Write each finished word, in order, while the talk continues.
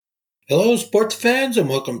Hello, sports fans, and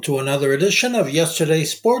welcome to another edition of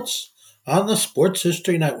Yesterday's Sports on the Sports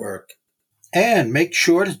History Network. And make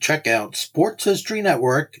sure to check out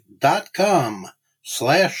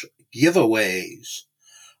sportshistorynetwork.com/giveaways.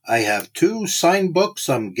 I have two signed books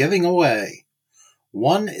I'm giving away.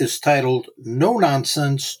 One is titled No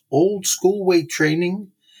Nonsense Old School Weight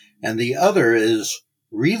Training, and the other is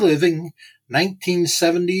Reliving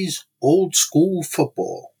 1970s Old School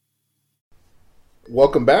Football.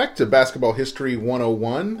 Welcome back to Basketball History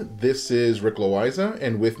 101. This is Rick Loiza,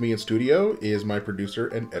 and with me in studio is my producer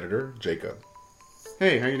and editor, Jacob.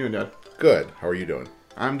 Hey, how you doing, Dad? Good. How are you doing?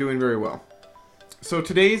 I'm doing very well. So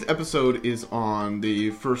today's episode is on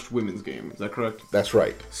the first women's game. Is that correct? That's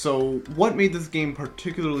right. So what made this game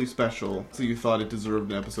particularly special so you thought it deserved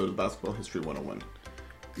an episode of Basketball History 101?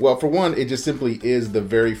 Well, for one, it just simply is the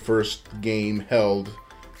very first game held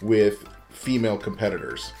with female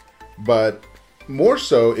competitors. But more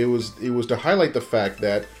so, it was to highlight the fact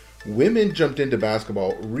that women jumped into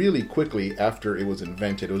basketball really quickly after it was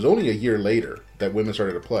invented. It was only a year later that women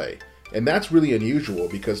started to play. And that's really unusual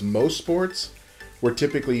because most sports were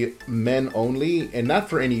typically men only, and not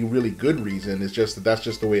for any really good reason. It's just that's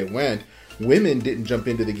just the way it went. Women didn't jump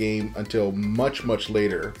into the game until much, much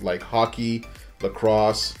later, like hockey,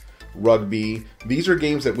 lacrosse, rugby. These are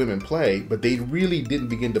games that women play, but they really didn't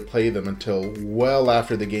begin to play them until well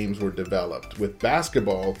after the games were developed. With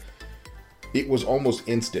basketball, it was almost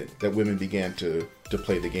instant that women began to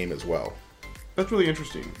play the game as well. That's really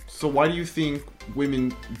interesting. So why do you think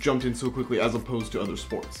women jumped in so quickly as opposed to other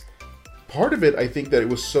sports? Part of it, I think that it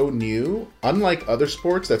was so new, unlike other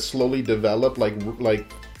sports that slowly developed, like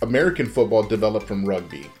American football developed from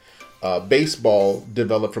rugby. Baseball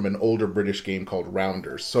developed from an older British game called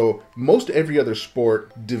rounders. So most every other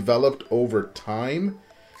sport developed over time.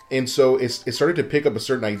 And so it started to pick up a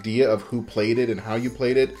certain idea of who played it and how you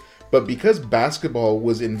played it. But because basketball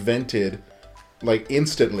was invented like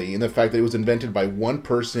instantly, in the fact that it was invented by one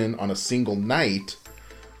person on a single night,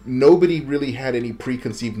 nobody really had any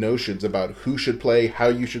preconceived notions about who should play, how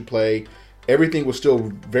you should play. Everything was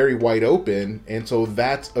still very wide open, and so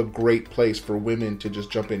that's a great place for women to just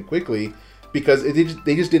jump in quickly because they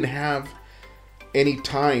just didn't have any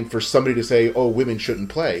time for somebody to say, oh, women shouldn't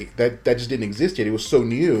play. That just didn't exist yet. It was so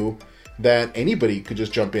new that anybody could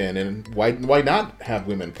just jump in, and why not have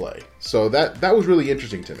women play? So that was really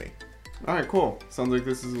interesting to me. All right, cool. Sounds like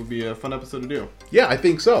this will be a fun episode to do. Yeah, I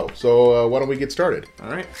think so. So why don't we get started? All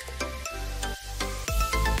right.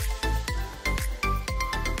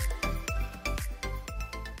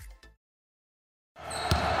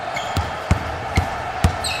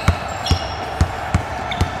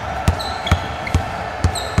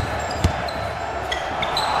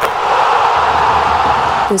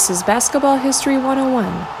 This is Basketball History 101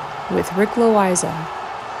 with Rick Loiza.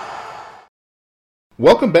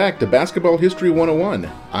 Welcome back to Basketball History 101.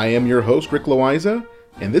 I am your host, Rick Loiza,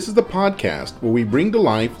 and this is the podcast where we bring to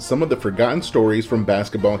life some of the forgotten stories from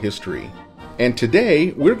basketball history. And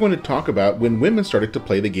today, we're going to talk about when women started to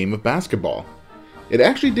play the game of basketball. It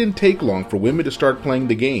actually didn't take long for women to start playing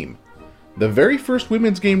the game. The very first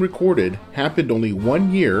women's game recorded happened only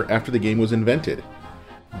 1 year after the game was invented.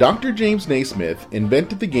 Dr. James Naismith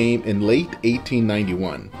invented the game in late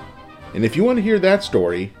 1891. And if you want to hear that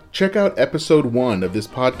story, check out episode 1 of this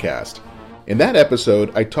podcast. In that episode,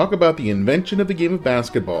 I talk about the invention of the game of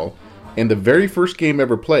basketball and the very first game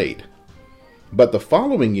ever played. But the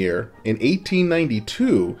following year, in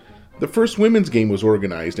 1892, the first women's game was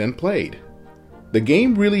organized and played. The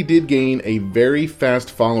game really did gain a very fast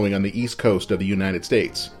following on the East Coast of the United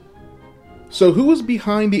States. So who was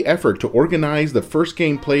behind the effort to organize the first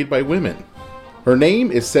game played by women? Her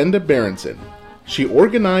name is Senda Berenson. She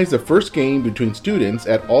organized the first game between students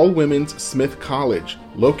at all-women's Smith College,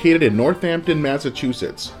 located in Northampton,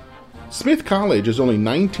 Massachusetts. Smith College is only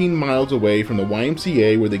 19 miles away from the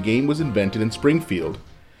YMCA where the game was invented in Springfield.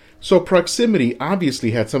 So proximity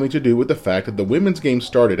obviously had something to do with the fact that the women's game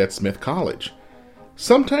started at Smith College.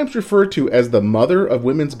 Sometimes referred to as the mother of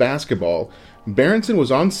women's basketball, Berenson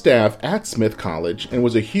was on staff at Smith College and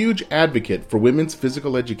was a huge advocate for women's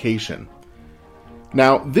physical education.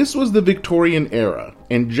 Now, this was the Victorian era,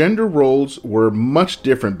 and gender roles were much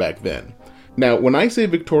different back then. Now, when I say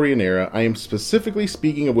Victorian era, I am specifically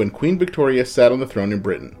speaking of when Queen Victoria sat on the throne in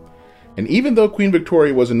Britain. And even though Queen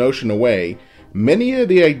Victoria was an ocean away, many of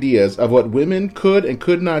the ideas of what women could and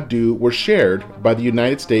could not do were shared by the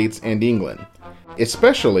United States and England,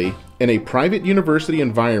 especially in a private university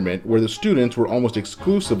environment where the students were almost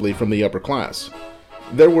exclusively from the upper class.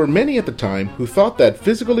 There were many at the time who thought that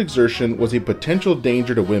physical exertion was a potential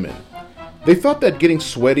danger to women. They thought that getting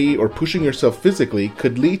sweaty or pushing yourself physically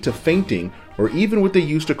could lead to fainting or even what they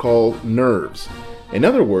used to call nerves. In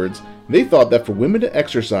other words, they thought that for women to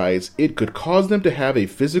exercise, it could cause them to have a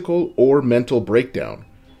physical or mental breakdown.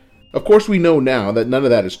 Of course, we know now that none of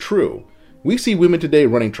that is true. We see women today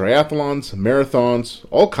running triathlons, marathons,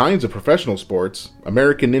 all kinds of professional sports,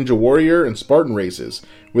 American Ninja Warrior and Spartan races,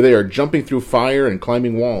 where they are jumping through fire and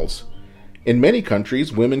climbing walls. In many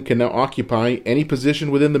countries, women can now occupy any position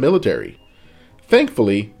within the military.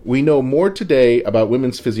 Thankfully, we know more today about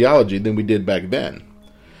women's physiology than we did back then.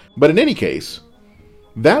 But in any case,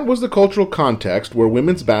 that was the cultural context where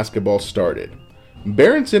women's basketball started.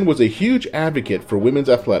 Berenson was a huge advocate for women's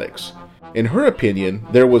athletics. In her opinion,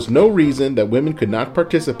 there was no reason that women could not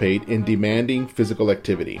participate in demanding physical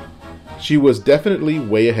activity. She was definitely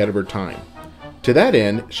way ahead of her time. To that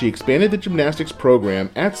end, she expanded the gymnastics program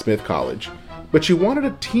at Smith College, but she wanted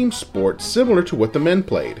a team sport similar to what the men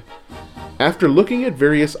played. After looking at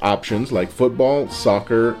various options like football,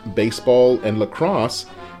 soccer, baseball, and lacrosse,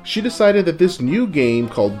 she decided that this new game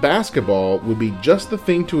called basketball would be just the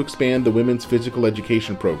thing to expand the women's physical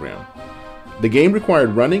education program. The game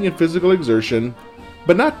required running and physical exertion,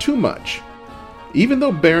 but not too much. Even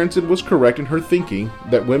though Berenson was correct in her thinking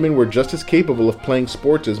that women were just as capable of playing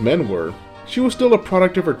sports as men were, she was still a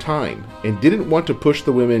product of her time and didn't want to push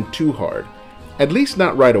the women too hard, at least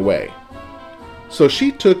not right away. So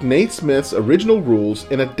she took Naismith's original rules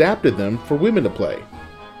and adapted them for women to play.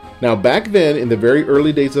 Now back then, in the very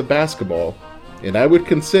early days of basketball, and I would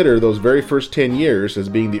consider those very first 10 years as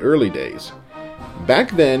being the early days,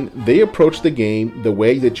 back then they approached the game the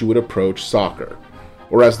way that you would approach soccer,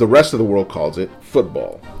 or as the rest of the world calls it,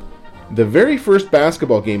 football. The very first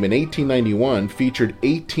basketball game in 1891 featured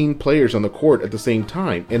 18 players on the court at the same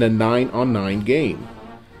time in a 9-on-9 game.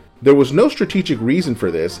 There was no strategic reason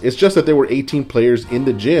for this, it's just that there were 18 players in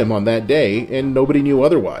the gym on that day and nobody knew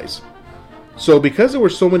otherwise. So because there were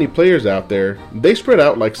so many players out there, they spread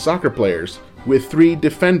out like soccer players with 3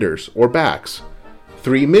 defenders or backs,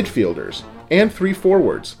 3 midfielders, and 3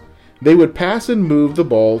 forwards. They would pass and move the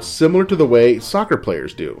ball similar to the way soccer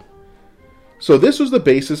players do. So this was the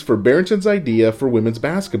basis for Berenson's idea for women's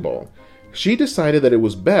basketball. She decided that it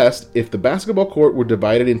was best if the basketball court were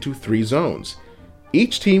divided into 3 zones.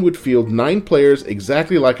 Each team would field 9 players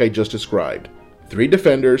exactly like I just described. 3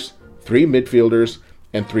 defenders, 3 midfielders,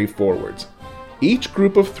 and 3 forwards. Each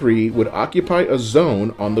group of 3 would occupy a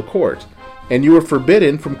zone on the court, and you were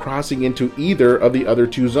forbidden from crossing into either of the other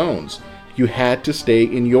 2 zones. You had to stay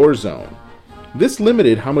in your zone. This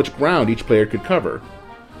limited how much ground each player could cover.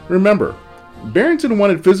 Remember, Berenson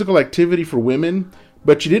wanted physical activity for women,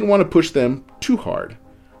 but she didn't want to push them too hard.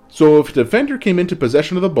 So if a defender came into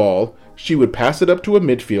possession of the ball, she would pass it up to a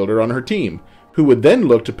midfielder on her team, who would then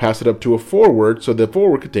look to pass it up to a forward so the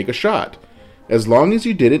forward could take a shot, as long as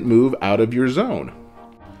you didn't move out of your zone.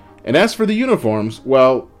 And as for the uniforms,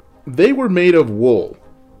 well, they were made of wool.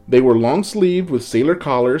 They were long-sleeved with sailor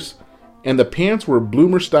collars, and the pants were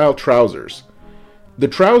bloomer-style trousers. The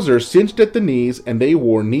trousers cinched at the knees, and they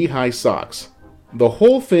wore knee-high socks. The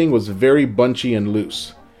whole thing was very bunchy and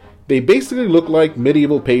loose. They basically looked like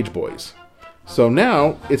medieval page boys. So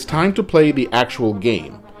now, it's time to play the actual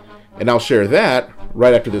game. And I'll share that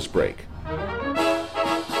right after this break.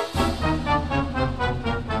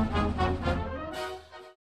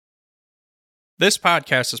 This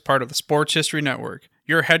podcast is part of the Sports History Network,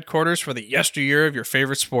 your headquarters for the yesteryear of your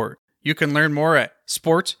favorite sport. You can learn more at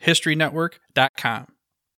sportshistorynetwork.com.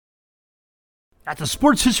 At the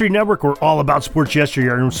Sports History Network, we're all about sports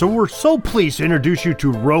yesteryear, and so we're so pleased to introduce you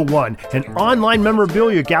to Row One, an online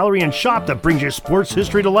memorabilia gallery and shop that brings your sports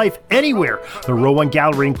history to life anywhere. The Row One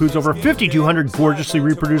gallery includes over 5,200 gorgeously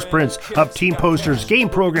reproduced prints of team posters, game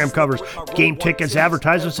program covers, game tickets,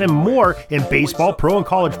 advertisements, and more in baseball, pro and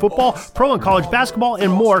college football, pro and college basketball,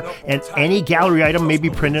 and more. And any gallery item may be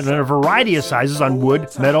printed in a variety of sizes on wood,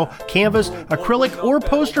 metal, canvas, acrylic, or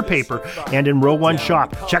poster paper. And in Row One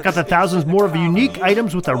shop, check out the thousands more of unique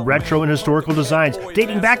items with the retro and historical designs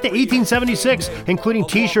dating back to 1876, including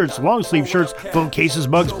t-shirts, long sleeve shirts, phone cases,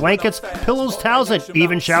 mugs, blankets, pillows, towels, and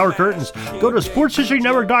even shower curtains. Go to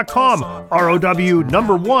sportshistorynetwork.com,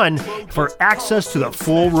 ROW1, for access to the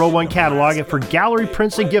full Row One catalog and for gallery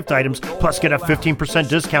prints and gift items, plus get a 15%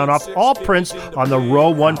 discount off all prints on the Row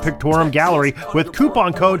One Pictorum Gallery with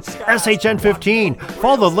coupon code SHN15.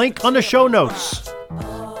 Follow the link on the show notes.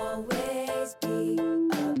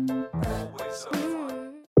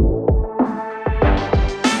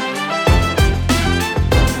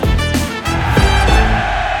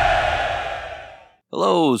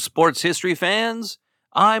 Hello, sports history fans.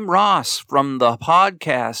 I'm Ross from the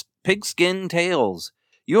podcast Pigskin Tales.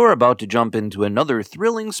 You're about to jump into another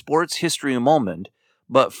thrilling sports history moment,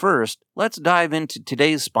 but first, let's dive into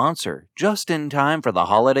today's sponsor, just in time for the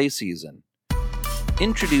holiday season.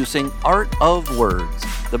 Introducing Art of Words,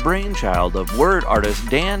 the brainchild of word artist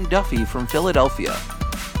Dan Duffy from Philadelphia.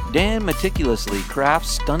 Dan meticulously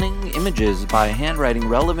crafts stunning images by handwriting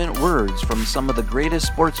relevant words from some of the greatest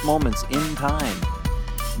sports moments in time.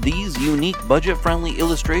 These unique, budget-friendly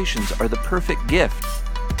illustrations are the perfect gift,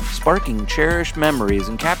 sparking cherished memories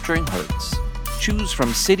and capturing hearts. Choose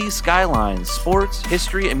from city skylines, sports,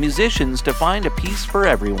 history, and musicians to find a piece for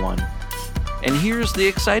everyone. And here's the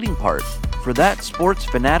exciting part. For that sports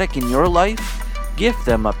fanatic in your life, gift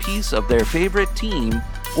them a piece of their favorite team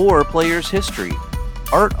or player's history.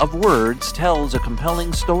 Art of Words tells a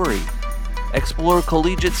compelling story. Explore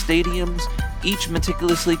collegiate stadiums, each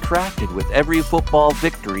meticulously crafted with every football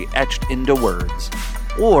victory etched into words.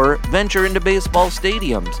 Or venture into baseball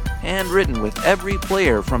stadiums, handwritten with every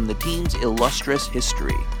player from the team's illustrious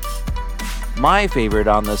history. My favorite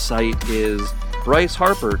on the site is Bryce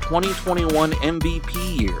Harper 2021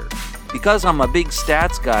 MVP year. Because I'm a big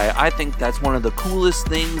stats guy, I think that's one of the coolest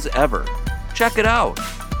things ever. Check it out.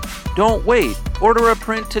 Don't wait. Order a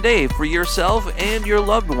print today for yourself and your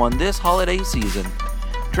loved one this holiday season.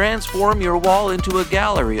 Transform your wall into a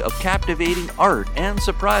gallery of captivating art and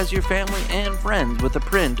surprise your family and friends with a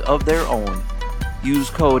print of their own. Use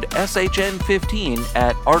code SHN15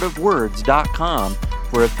 at artofwords.com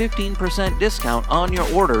for a 15% discount on your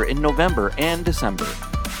order in November and December.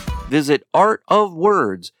 Visit Art of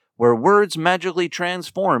Words, where words magically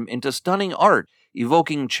transform into stunning art,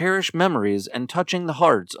 evoking cherished memories and touching the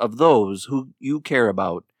hearts of those who you care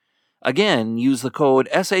about. Again, use the code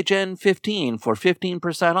SHN15 for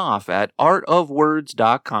 15% off at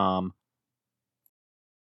artofwords.com.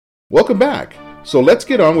 Welcome back. So let's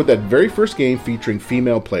get on with that very first game featuring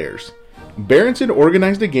female players. Berenson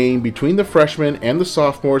organized a game between the freshmen and the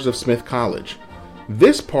sophomores of Smith College.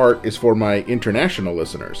 This part is for my international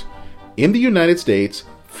listeners. In the United States,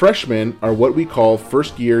 freshmen are what we call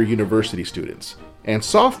first-year university students, and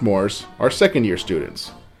sophomores are second-year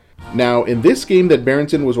students. Now, in this game that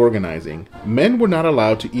Berenson was organizing, men were not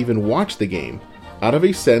allowed to even watch the game out of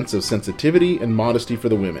a sense of sensitivity and modesty for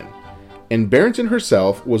the women. And Berenson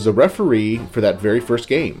herself was the referee for that very first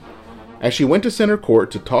game. As she went to center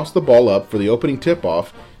court to toss the ball up for the opening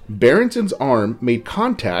tip-off, Berenson's arm made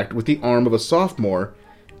contact with the arm of a sophomore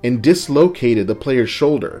and dislocated the player's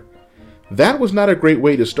shoulder. That was not a great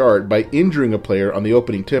way to start by injuring a player on the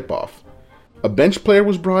opening tip-off. A bench player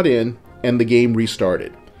was brought in, and the game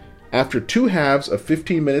restarted. After 2 halves of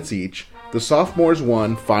 15 minutes each, the sophomores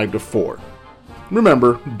won 5-4.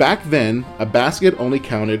 Remember, back then, a basket only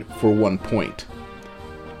counted for 1 point.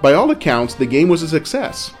 By all accounts, the game was a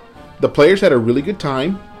success. The players had a really good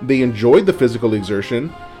time, they enjoyed the physical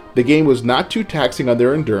exertion, the game was not too taxing on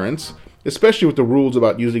their endurance, especially with the rules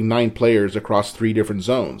about using 9 players across 3 different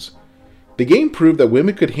zones. The game proved that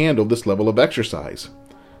women could handle this level of exercise.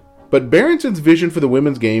 But Berenson's vision for the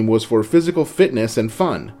women's game was for physical fitness and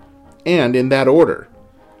fun, and in that order.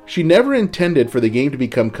 She never intended for the game to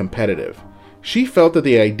become competitive. She felt that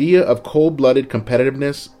the idea of cold-blooded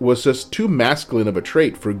competitiveness was just too masculine of a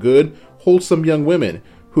trait for good, wholesome young women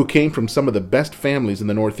who came from some of the best families in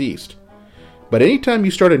the Northeast. But anytime you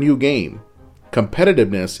start a new game,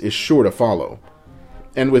 competitiveness is sure to follow.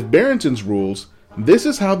 And with Berenson's rules, this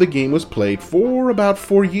is how the game was played for about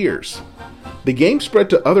 4 years. The game spread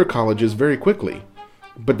to other colleges very quickly,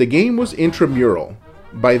 but the game was intramural.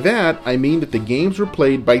 By that, I mean that the games were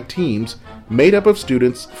played by teams made up of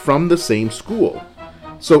students from the same school.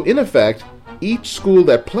 So in effect, each school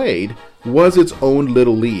that played was its own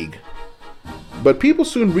little league. But people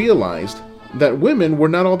soon realized that women were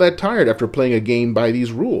not all that tired after playing a game by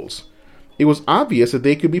these rules. It was obvious that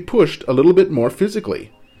they could be pushed a little bit more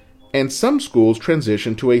physically. And some schools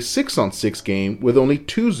transitioned to a 6-on-6 game with only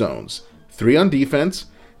 2 zones, 3 on defense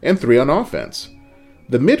and 3 on offense.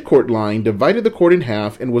 The midcourt line divided the court in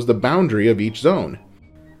half and was the boundary of each zone.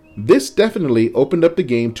 This definitely opened up the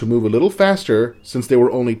game to move a little faster since there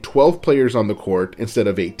were only 12 players on the court instead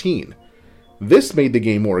of 18. This made the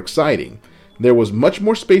game more exciting. There was much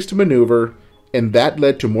more space to maneuver, and that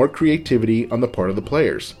led to more creativity on the part of the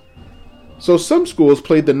players. So some schools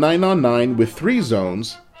played the 9-on-9 with 3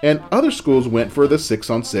 zones, and other schools went for the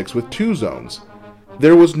 6-on-6 with 2 zones.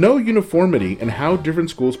 There was no uniformity in how different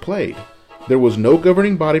schools played. There was no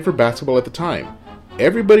governing body for basketball at the time.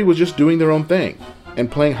 Everybody was just doing their own thing, and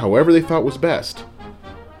playing however they thought was best.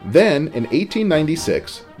 Then, in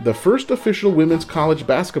 1896, the first official women's college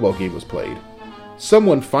basketball game was played.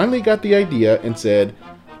 Someone finally got the idea and said,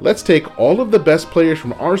 let's take all of the best players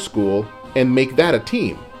from our school and make that a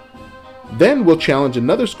team. Then we'll challenge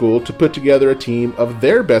another school to put together a team of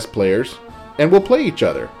their best players, and we'll play each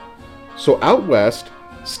other. So out west,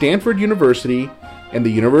 Stanford University and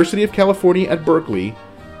the University of California at Berkeley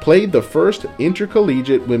played the first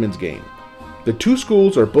intercollegiate women's game. The two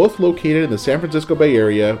schools are both located in the San Francisco Bay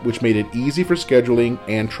Area, which made it easy for scheduling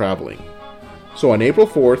and traveling. So on April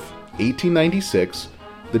 4th, 1896,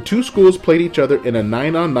 the two schools played each other in a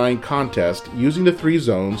 9-on-9 contest using the 3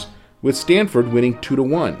 zones, with Stanford winning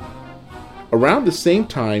 2-1. Around the same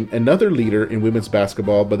time, another leader in women's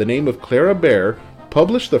basketball by the name of Clara Baer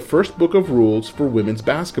published the first book of rules for women's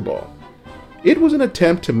basketball. It was an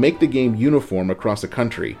attempt to make the game uniform across the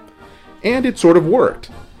country, and it sort of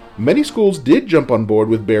worked. Many schools did jump on board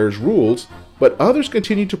with Baer's rules, but others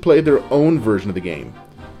continued to play their own version of the game.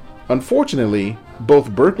 Unfortunately,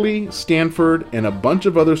 both Berkeley, Stanford, and a bunch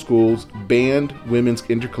of other schools banned women's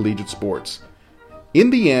intercollegiate sports. In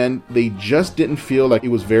the end, they just didn't feel like it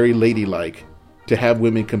was very ladylike to have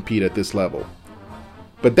women compete at this level.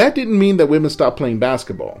 But that didn't mean that women stopped playing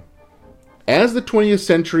basketball. As the 20th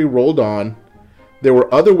century rolled on, there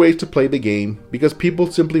were other ways to play the game because people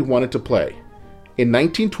simply wanted to play. In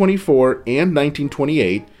 1924 and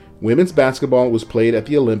 1928, women's basketball was played at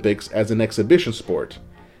the Olympics as an exhibition sport.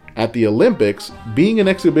 At the Olympics, being an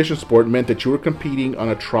exhibition sport meant that you were competing on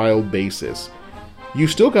a trial basis. You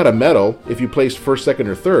still got a medal if you placed first, second,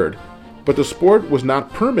 or third, but the sport was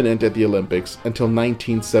not permanent at the Olympics until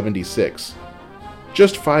 1976.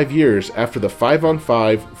 Just 5 years after the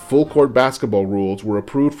 5-on-5 full-court basketball rules were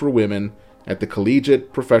approved for women at the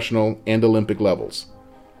collegiate, professional, and Olympic levels.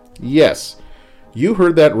 Yes, you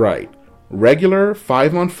heard that right. Regular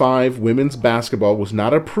 5-on-5 women's basketball was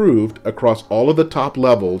not approved across all of the top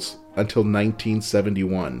levels until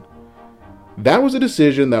 1971. That was a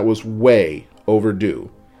decision that was way overdue.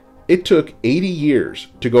 It took 80 years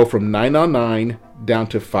to go from 9-on-9 down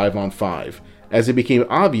to 5-on-5, as it became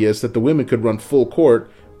obvious that the women could run full court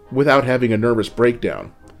without having a nervous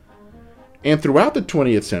breakdown. And throughout the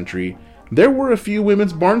 20th century, there were a few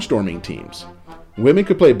women's barnstorming teams. Women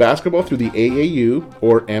could play basketball through the AAU,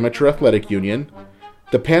 or Amateur Athletic Union.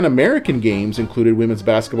 The Pan American Games included women's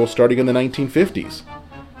basketball starting in the 1950s.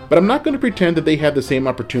 But I'm not going to pretend that they had the same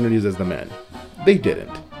opportunities as the men. They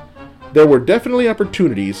didn't. There were definitely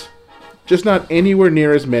opportunities, just not anywhere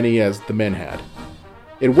near as many as the men had.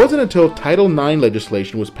 It wasn't until Title IX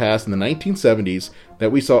legislation was passed in the 1970s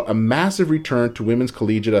that we saw a massive return to women's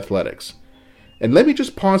collegiate athletics. And let me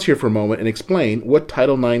just pause here for a moment and explain what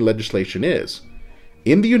Title IX legislation is.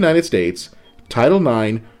 In the United States, Title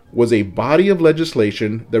IX was a body of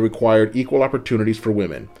legislation that required equal opportunities for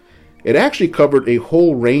women. It actually covered a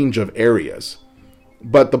whole range of areas.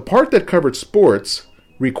 But the part that covered sports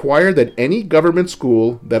required that any government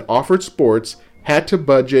school that offered sports had to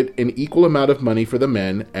budget an equal amount of money for the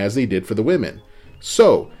men as they did for the women.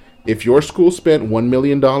 So, if your school spent $1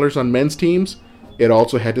 million on men's teams, it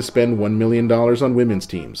also had to spend $1 million on women's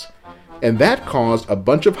teams. And that caused a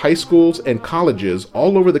bunch of high schools and colleges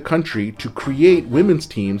all over the country to create women's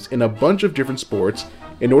teams in a bunch of different sports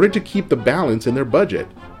in order to keep the balance in their budget.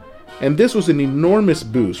 And this was an enormous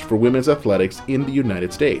boost for women's athletics in the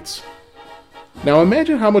United States. Now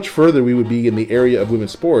imagine how much further we would be in the area of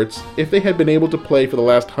women's sports if they had been able to play for the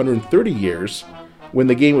last 130 years, when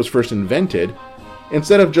the game was first invented,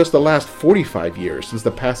 instead of just the last 45 years since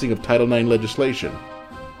the passing of Title IX legislation.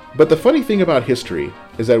 But the funny thing about history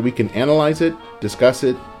is that we can analyze it, discuss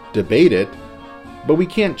it, debate it, but we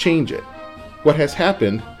can't change it. What has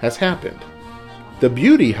happened has happened. The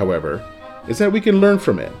beauty, however, is that we can learn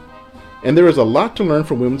from it. And there is a lot to learn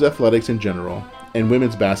from women's athletics in general, and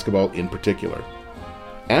women's basketball in particular.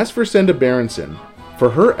 As for Senda Berenson, for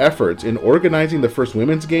her efforts in organizing the first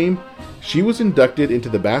women's game, she was inducted into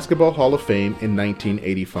the Basketball Hall of Fame in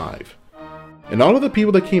 1985. And all of the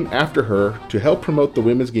people that came after her to help promote the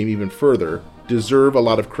women's game even further deserve a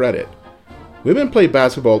lot of credit. Women play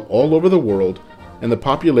basketball all over the world, and the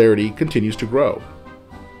popularity continues to grow.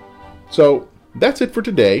 So, that's it for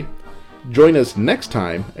today. Join us next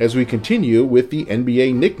time as we continue with the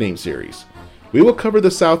NBA nickname series. We will cover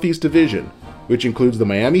the Southeast Division, which includes the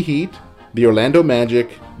Miami Heat, the Orlando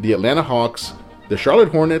Magic, the Atlanta Hawks, the Charlotte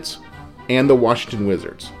Hornets, and the Washington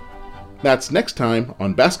Wizards. That's next time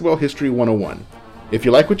on Basketball History 101. If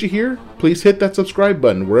you like what you hear, please hit that subscribe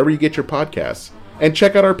button wherever you get your podcasts, and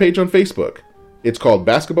check out our page on Facebook. It's called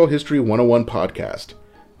Basketball History 101 Podcast.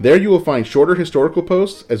 There you will find shorter historical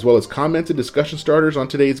posts, as well as comments and discussion starters on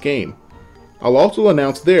today's game. I'll also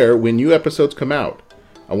announce there when new episodes come out.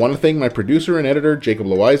 I want to thank my producer and editor, Jacob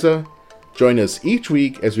Loaiza. Join us each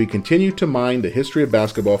week as we continue to mine the history of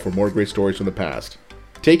basketball for more great stories from the past.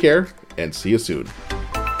 Take care, and see you soon.